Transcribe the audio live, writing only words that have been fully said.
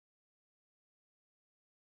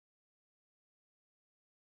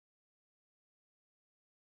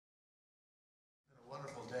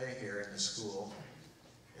in the school.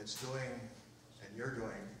 It's doing, and you're doing,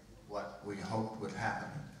 what we hoped would happen.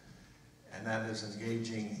 And that is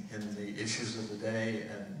engaging in the issues of the day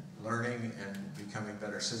and learning and becoming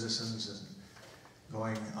better citizens and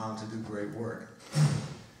going on to do great work.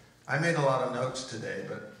 I made a lot of notes today,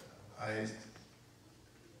 but I, of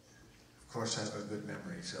course, have a good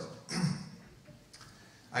memory, so.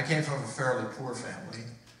 I came from a fairly poor family.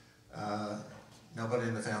 Nobody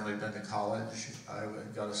in the family had been to college. I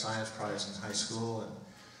got a science prize in high school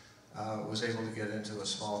and was able to get into a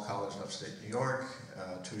small college in upstate New York.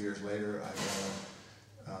 2 years later,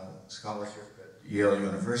 I got a scholarship at Yale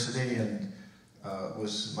University, and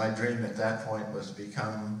my dream at that point was to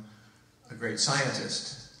become a great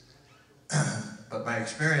scientist. But my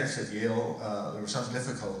experience at Yale, there were some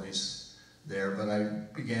difficulties there, but I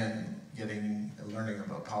began learning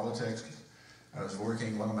about politics. I was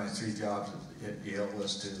working, one of my 3 jobs at Yale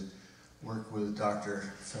was to work with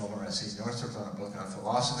Dr. Northrop on a book on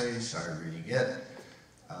philosophy, started reading it,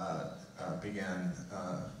 began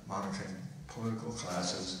monitoring political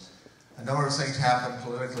classes. A number of things happened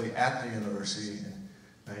politically at the university in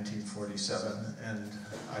 1947, and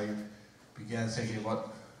I began thinking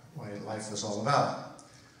what life was all about.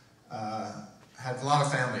 Had a lot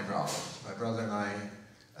of family problems. My brother and I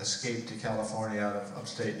escaped to California out of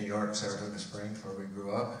upstate New York, Saratoga Springs, where we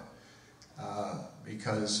grew up,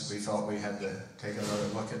 because we felt we had to take another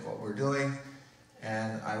look at what we're doing.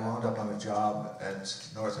 And I wound up on a job at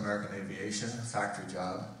North American Aviation, a factory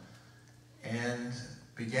job, and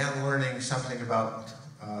began learning something about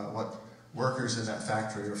what workers in that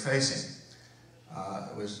factory were facing.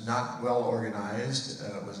 It was not well organized.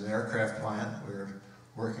 It was an aircraft plant. We were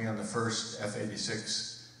working on the first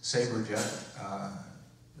F-86 Sabre jet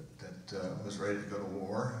that was ready to go to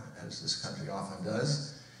war, as this country often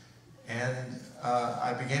does. And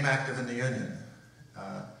I became active in the union.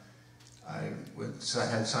 I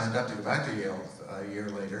had signed up to go back to Yale a year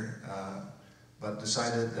later, but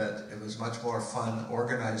decided that it was much more fun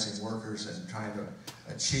organizing workers and trying to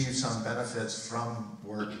achieve some benefits from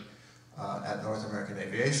work at North American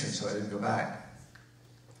Aviation, so I didn't go back.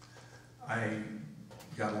 I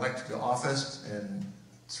got elected to office. In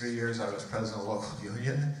 3 years I was president of the local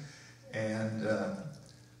union, and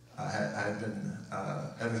I had been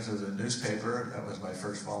editor of the newspaper. That was my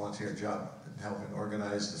first volunteer job in helping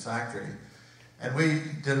organize the factory. And we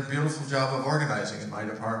did a beautiful job of organizing in my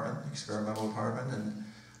department, experimental department, and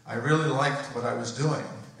I really liked what I was doing.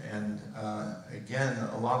 And again,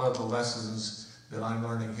 a lot of the lessons that I'm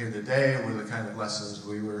learning here today were the kind of lessons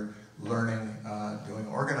we were learning doing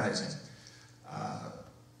organizing.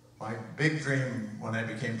 My big dream when I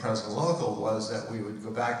became president local was that we would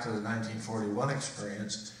go back to the 1941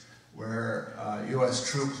 experience, where US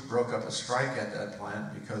troops broke up a strike at that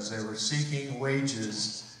plant because they were seeking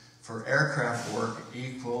wages for aircraft work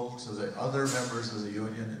equal to the other members of the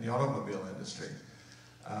union in the automobile industry.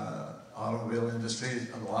 Automobile industry,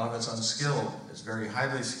 a lot of it's unskilled. It's very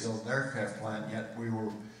highly skilled in an aircraft plant, yet we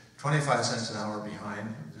were 25 cents an hour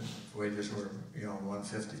behind. The wages were,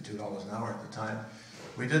 $1.50, $2 an hour at the time.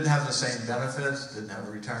 We didn't have the same benefits, didn't have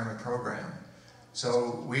a retirement program.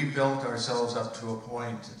 So we built ourselves up to a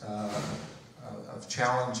point of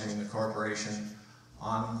challenging the corporation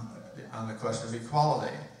on the question of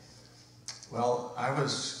equality. Well, I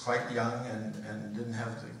was quite young and didn't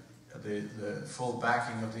have the full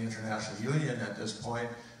backing of the International Union at this point,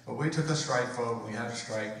 but we took a strike vote. We had a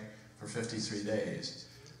strike for 53 days.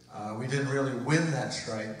 We didn't really win that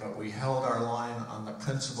strike, but we held our line on the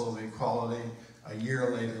principle of equality. A year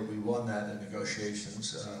later, we won that in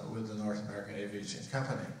negotiations with the North American Aviation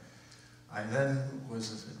Company. I then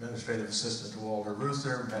was administrative assistant to Walter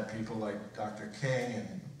Reuther, met people like Dr. King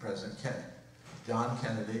and President John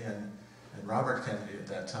Kennedy and Robert Kennedy at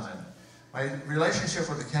that time. My relationship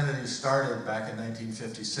with the Kennedys started back in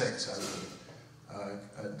 1956. I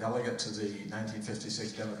was a delegate to the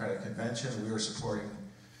 1956 Democratic Convention. We were supporting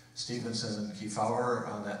Stevenson and Kefauver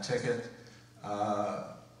on that ticket.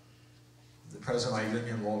 The president of my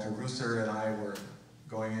union, Walter Reuther, and I were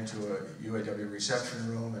going into a UAW reception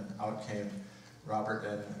room, and out came Robert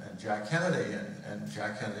and Jack Kennedy. And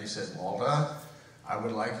Jack Kennedy said, "Walter, I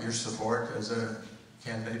would like your support as a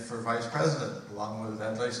candidate for vice president, along with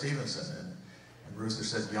Adlai Stevenson." And Reuther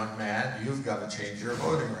said, "Young man, you've got to change your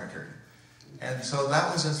voting record." And so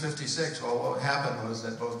that was in '56. Well, what happened was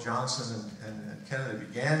that both Johnson and Kennedy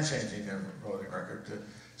began changing their voting record to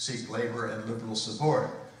seek labor and liberal support.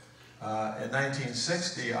 In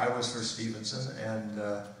 1960, I was for Stevenson, and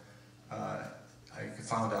I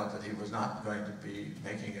found out that he was not going to be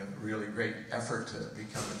making a really great effort to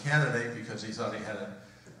become a candidate because he thought he had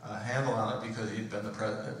handle on it because he'd been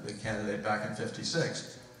the candidate back in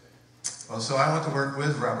 '56. Well, so I went to work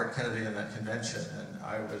with Robert Kennedy in that convention, and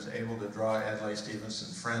I was able to draw Adlai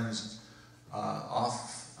Stevenson friends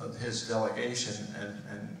off of his delegation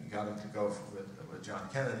and got him to go with John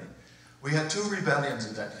Kennedy. We had two rebellions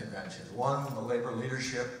at that convention. One, the labor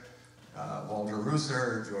leadership, Walter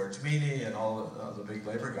Reuther, George Meany, and all the big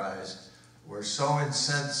labor guys were so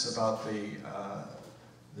incensed about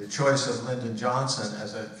the choice of Lyndon Johnson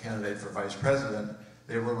as a candidate for vice president.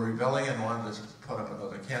 They were rebelling and wanted to put up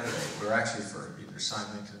another candidate. We were actually for either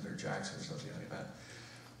Symington or Jackson or something like that.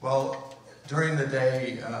 Well, during the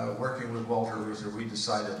day, working with Walter Reuther, we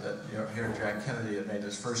decided that here Jack Kennedy had made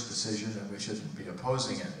his first decision and we shouldn't be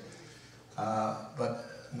opposing it. But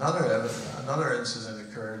another incident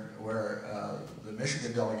occurred where the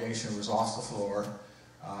Michigan delegation was off the floor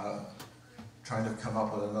trying to come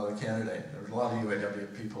up with another candidate. There was a lot of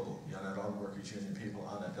UAW people, Auto Workers Union people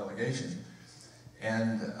on that delegation.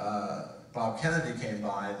 And Bob Kennedy came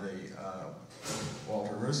by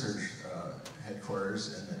Walter Reuther's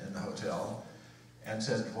headquarters in the hotel and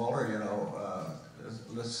said, Walter,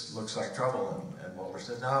 this looks like trouble. And Walter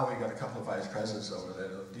said, no, we got a couple of vice presidents over there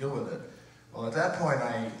to deal with it. Well, at that point,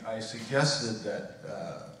 I suggested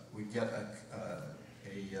that we get a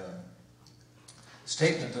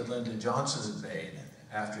statement that Lyndon Johnson had made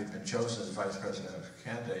after he'd been chosen as vice presidential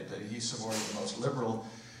candidate, that he supported the most liberal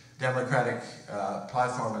democratic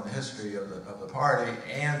platform in the history of the party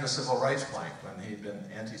and the civil rights plank when he'd been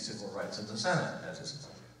anti-civil rights in the Senate as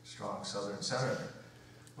a strong Southern senator.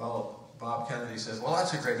 Well, Bob Kennedy says, well,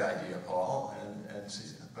 that's a great idea, Paul.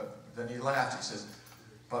 But then he laughed. He says,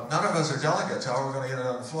 but none of us are delegates. How are we going to get it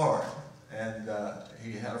on the floor? And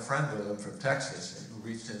he had a friend with him from Texas who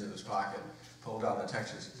reached into his pocket, pulled out a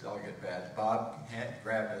Texas delegate badge. Bob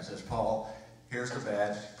grabbed it and says, Paul, here's the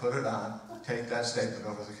badge, put it on, take that statement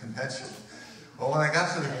over the convention. Well, when I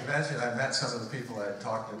got to the convention, I met some of the people I had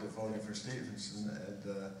talked to voting for Stevenson,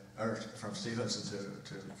 or from Stevenson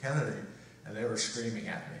to Kennedy, and they were screaming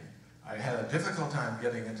at me. I had a difficult time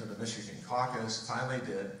getting into the Michigan caucus, finally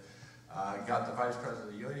did. Got the vice president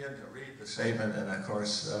of the union to read the statement, and of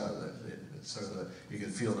course, you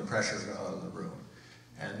could feel the pressure out of the room.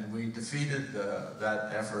 And we defeated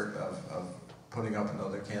that effort of putting up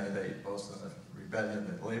another candidate, both in the rebellion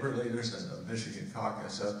of labor leaders and the Michigan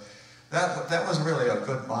caucus. So that was really a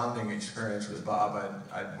good bonding experience with Bob.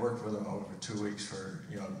 I'd worked with him over 2 weeks for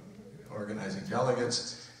organizing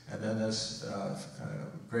delegates, and then this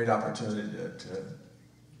great opportunity to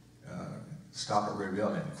stop a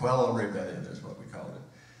rebellion. Quell a rebellion is what we called it.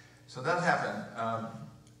 So that happened.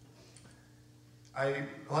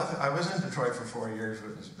 I was in Detroit for 4 years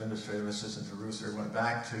as administrative assistant to Reuther, went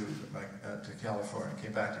back to California,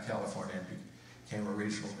 came back to California and became a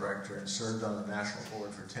regional director and served on the national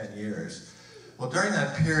board for 10 years. Well, during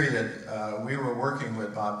that period, we were working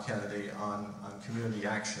with Bob Kennedy on community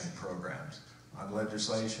action programs, on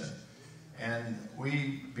legislation. And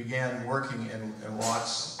we began working in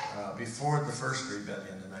Watts before the first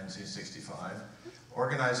rebellion in 1965,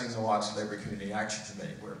 organizing the Watts Labor Community Action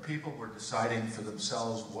Committee, where people were deciding for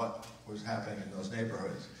themselves what was happening in those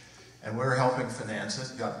neighborhoods. And we were helping finance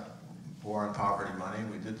it, got war on poverty money.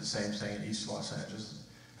 We did the same thing in East Los Angeles,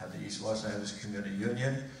 had the East Los Angeles Community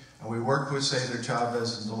Union. And we worked with Cesar,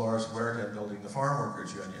 Chavez, and Dolores Huerta in building the Farm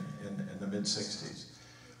Workers Union in the mid-60s.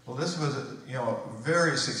 Well, this was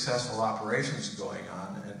very successful operations going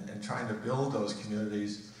on and trying to build those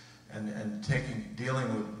communities and dealing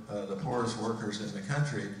with the poorest workers in the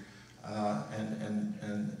country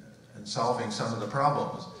and solving some of the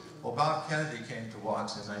problems. Well, Bob Kennedy came to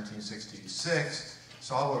Watts in 1966,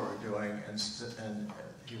 saw what we were doing, and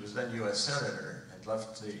he was then U.S. Senator, had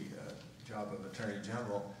left the job of Attorney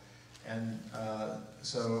General. And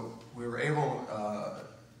so we were able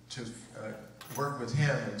to work with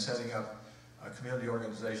him in setting up a community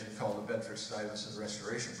organization called the Bedford-Stuyvesant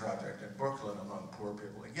Restoration Project in Brooklyn among poor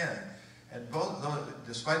people again. And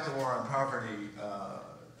despite the war on poverty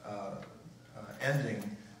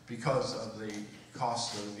ending because of the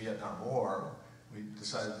cost of the Vietnam War, we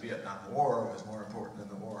decided the Vietnam War was more important than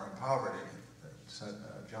the war on poverty.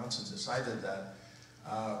 Johnson decided that.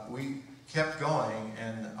 We kept going,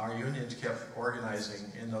 and our unions kept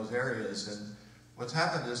organizing in those areas. And what's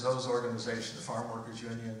happened is those organizations, the Farm Workers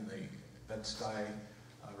Union, the Bed-Stuy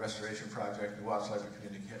Restoration Project, the Watts Labor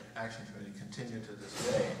Community Action Committee, continue to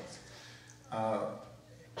this day.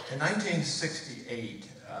 In 1968,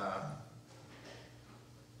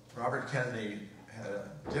 Robert Kennedy had a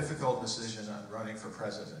difficult decision on running for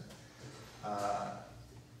president.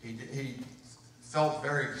 He felt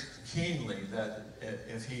very keenly that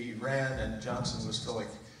if he ran and Johnson was still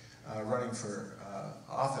running for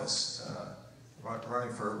office,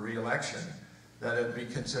 running for re-election, that it would be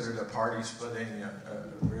considered a party-splitting, a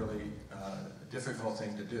really difficult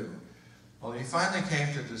thing to do. Well, he finally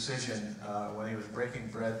came to a decision when he was breaking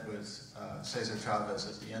bread with Cesar Chavez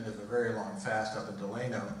at the end of a very long fast up in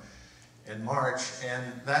Delano in March,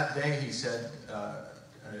 and that day he said,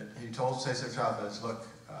 he told Cesar Chavez, look,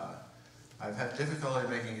 I've had difficulty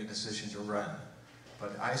making a decision to run,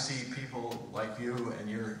 but I see people like you and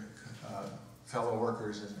your fellow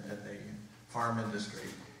workers in the farm industry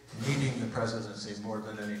needing the presidency more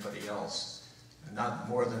than anybody else. Not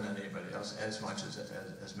more than anybody else, as much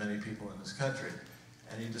as many people in this country.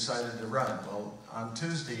 And he decided to run. Well, on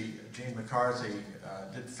Tuesday, Gene McCarthy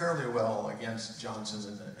did fairly well against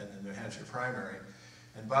Johnson in the New Hampshire primary,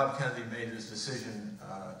 and Bob Kennedy made his decision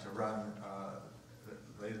to run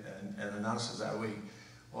and announced it that week.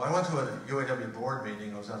 Well, I went to a UAW board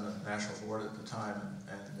meeting. I was on the national board at the time,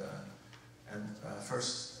 and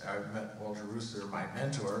first I met Walter Reuther, my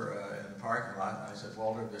mentor, in the parking lot. And I said,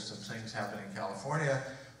 Walter, there's some things happening in California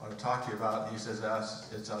I want to talk to you about. And he says,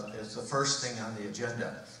 it's the first thing on the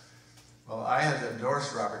agenda. Well, I had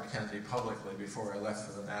endorsed Robert Kennedy publicly before I left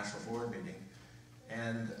for the national board meeting.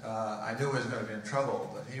 And I knew I was going to be in trouble,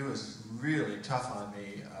 but he was really tough on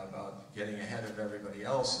me about getting ahead of everybody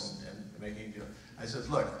else and making it. I said,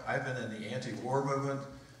 look, I've been in the anti-war movement.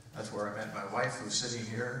 That's where I met my wife, who's sitting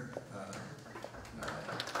here.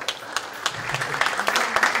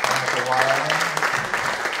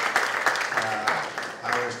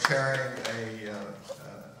 I was chairing a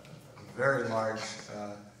very large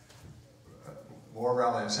war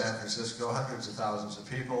rally in San Francisco, hundreds of thousands of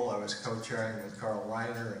people. I was co-chairing with Carl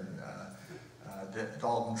Reiner and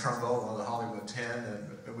Dalton Trumbo, one of the Hollywood 10,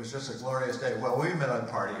 and it was just a glorious day. Well, we met at a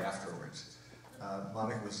party afterwards.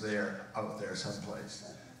 Monica was there, out there someplace,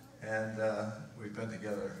 and we've been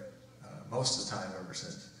together most of the time ever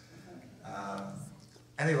since.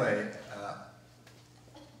 Anyway,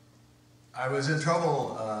 I was in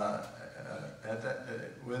trouble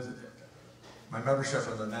with my membership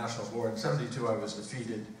of the National Board. In '72, I was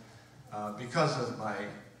defeated because of my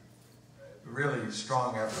really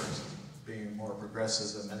strong efforts being more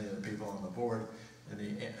progressive than many of the people on the board in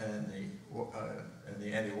the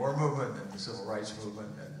anti-war movement and the civil rights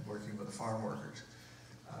movement and working with the farm workers.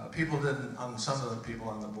 Some of the people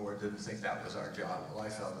on the board didn't think that was our job. Well, I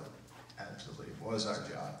felt it absolutely was our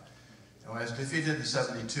job. And when I was defeated in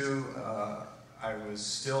 '72, I was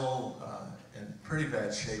still in pretty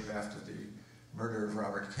bad shape after the murder of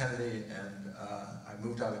Robert Kennedy, and I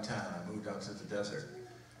moved out of town. I moved out to the desert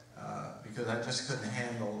because I just couldn't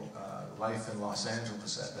handle life in Los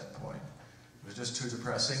Angeles at that point. It was just too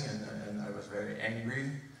depressing, and I was very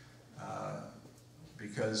angry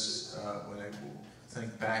because when I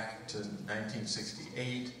think back to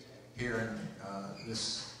 1968, here in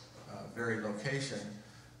this very location,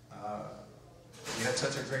 we had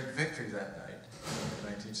such a great victory that night, in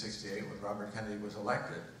 1968, when Robert Kennedy was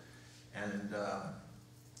elected. And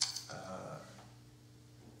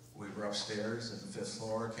we were upstairs in the 5th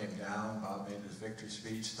floor, came down, Bob made his victory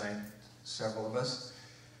speech, thanked several of us.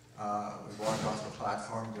 We walked off the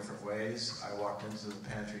platform different ways. I walked into the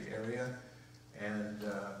pantry area, and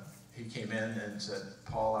he came in and said,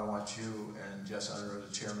 Paul, I want you and Jess Unruh,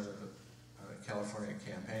 the chairman of the California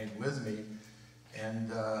campaign, with me.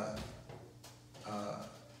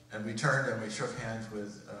 And we turned and we shook hands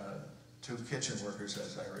with two kitchen workers,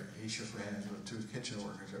 he shook hands with two kitchen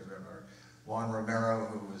workers, I remember. Juan Romero,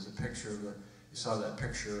 who was a picture of you saw that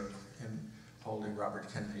picture of him holding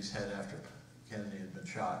Robert Kennedy's head after Kennedy had been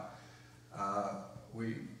shot.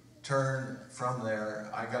 We turned from there.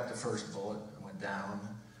 I got the first bullet and went down.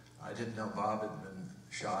 I didn't know Bob had been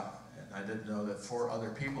shot, and I didn't know that 4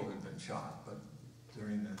 other people had been shot, but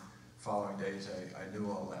during the following days I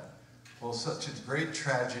knew all that. Well, such a great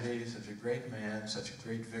tragedy, such a great man, such a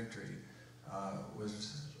great victory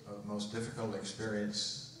was the most difficult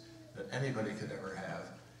experience that anybody could ever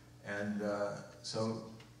have. And so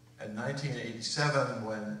in 1987,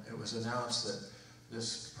 when it was announced that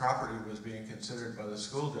this property was being considered by the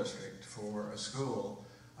school district for a school,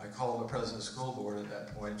 I called the president of the school board at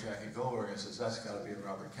that point, Jackie Goldberg, and says, that's got to be a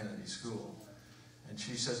Robert Kennedy school. And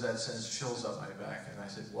she says, that sends chills up my back. And I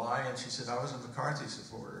said, why? And she said, I was a McCarthy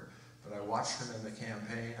supporter, but I watched him in the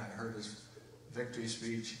campaign, I heard his victory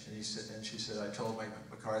speech, and she said, I told my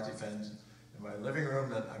McCarthy fans in my living room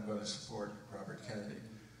that I'm going to support Robert Kennedy.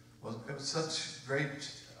 Well, it was such a great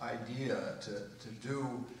idea to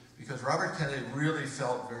do, because Robert Kennedy really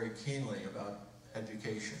felt very keenly about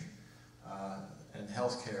education and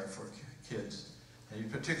health care for kids. And he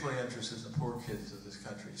was particularly interested in the poor kids of this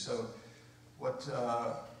country. So what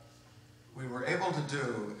we were able to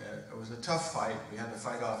do, it was a tough fight. We had to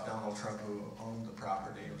fight off Donald Trump, who owned the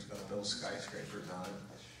property and was going to build skyscrapers on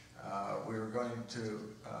it. We were going to,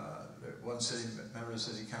 one member of the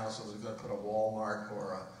city council was going to put a Walmart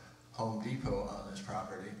or a Home Depot on this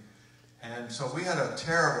property. And so we had a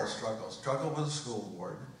terrible struggle with the school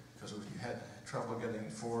board, because we had trouble getting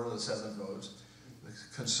 4 of the 7 votes. The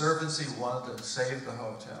Conservancy wanted to save the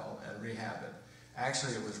hotel and rehab it.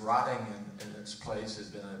 Actually, it was rotting in its place.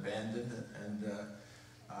 It had been abandoned, and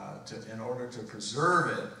in order to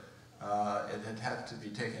preserve it, it had had to be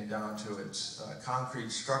taken down to its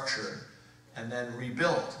concrete structure and then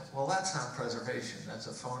rebuilt. Well, that's not preservation. That's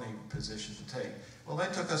a phony position to take. Well, they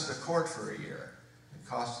took us to court for a year. It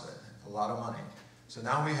cost a lot of money. So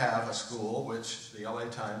now we have a school, which the LA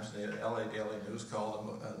Times, the LA Daily News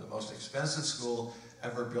called the most expensive school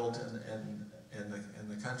ever built in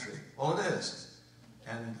the country. Well, it is.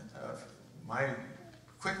 And my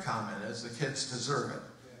quick comment is the kids deserve it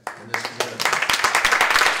in this community.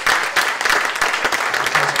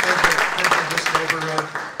 Kids in this neighborhood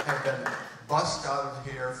have been bussed out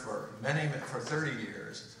of here for 30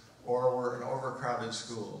 years, or were in overcrowded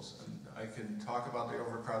schools. And I can talk about the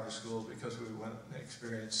overcrowded schools because we went and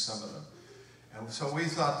experienced some of them. And so we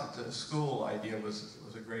thought that the school idea was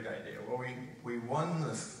a great idea. Well, we won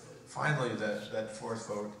finally that 4th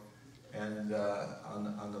vote, and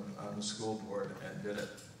on the school board, and did it.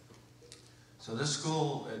 So this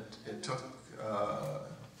school, it took,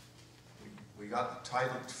 we got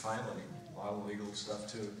titled finally, a lot of legal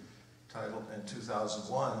stuff too, titled in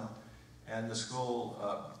 2001, and the school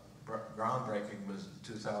groundbreaking was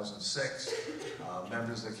in 2006.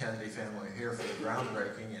 Members of the Kennedy family are here for the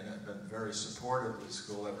groundbreaking and have been very supportive of the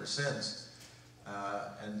school ever since.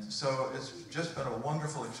 And so it's just been a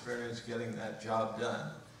wonderful experience getting that job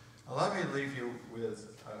done. Now, let me leave you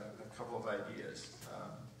with a couple of ideas.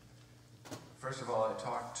 First of all, I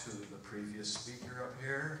talked to the previous speaker up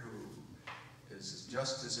here, who is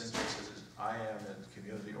just as interested as I am in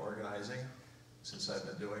community organizing, since I've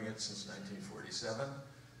been doing it since 1947.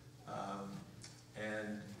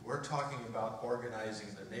 And we're talking about organizing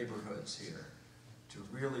the neighborhoods here to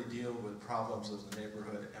really deal with problems of the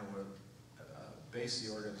neighborhood, and with base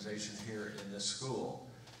the organization here in this school.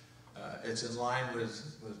 It's in line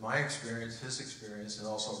with my experience, his experience, and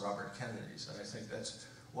also Robert Kennedy's. And I think that's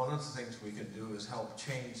one of the things we can do, is help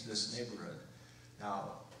change this neighborhood.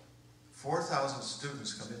 Now, 4,000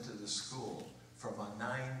 students come into this school from a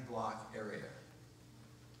 9-block area.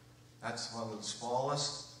 That's one of the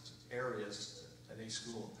smallest areas at any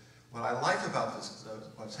school. What I like about this,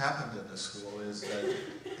 what's happened in this school, is that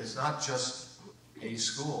it's not just a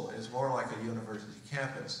school. It's more like a university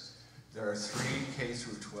campus. There are 3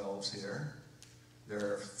 K-12s here.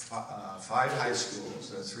 There are 5 high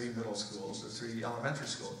schools. There are 3 middle schools. There are 3 elementary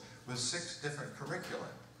schools, with 6 different curricula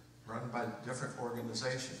run by different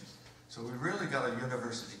organizations. So we really got a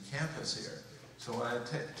university campus here. So when I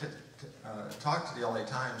talked to the LA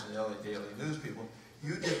Times and the LA Daily News people,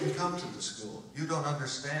 you didn't come to the school. You don't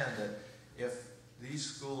understand that if these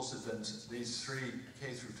schools have been, these 3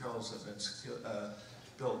 K-12s have been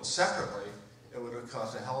built separately, it would have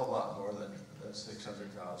cost a hell of a lot more than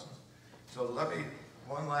 $600,000. So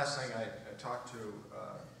one last thing, I talked to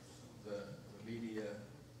the media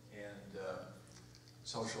and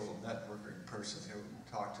social networking person who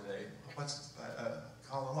talked today.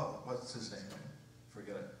 Call him up, what's his name?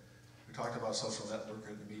 Forget it. We talked about social networking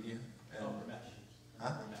and the media. And, Ramesh.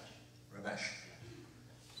 Huh? Ramesh.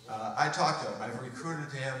 I talked to him. I've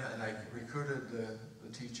recruited him, and I recruited the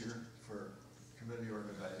teacher for community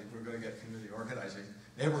organizing. We're going to get community organizing,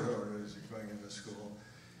 neighborhood organizing going into the school.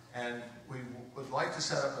 And we would like to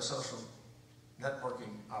set up a social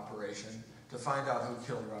networking operation to find out who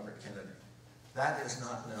killed Robert Kennedy. That is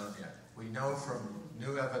not known yet. We know from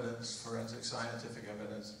new evidence, forensic scientific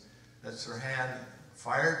evidence, that Sirhan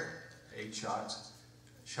fired 8 shots,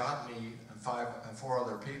 shot me and 4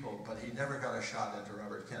 other people, but he never got a shot into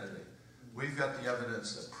Robert Kennedy. We've got the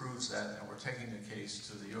evidence that proves that, and we're taking the case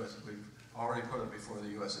to the U.S. We've already put it before the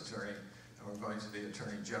U.S. Attorney, and we're going to the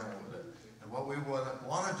Attorney General with it. And what we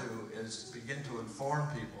want to do is begin to inform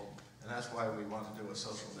people, and that's why we want to do a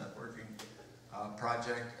social networking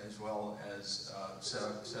project, as well as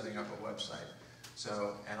setting up a website.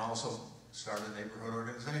 So, and also start a neighborhood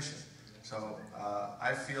organization. So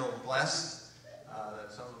I feel blessed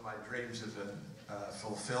that some of my dreams have been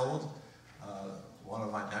fulfilled. One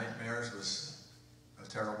of my nightmares was a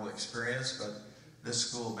terrible experience, but this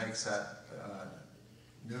school makes that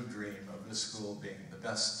new dream of this school being the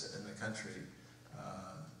best in the country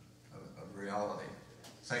of reality.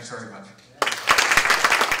 Thanks very much.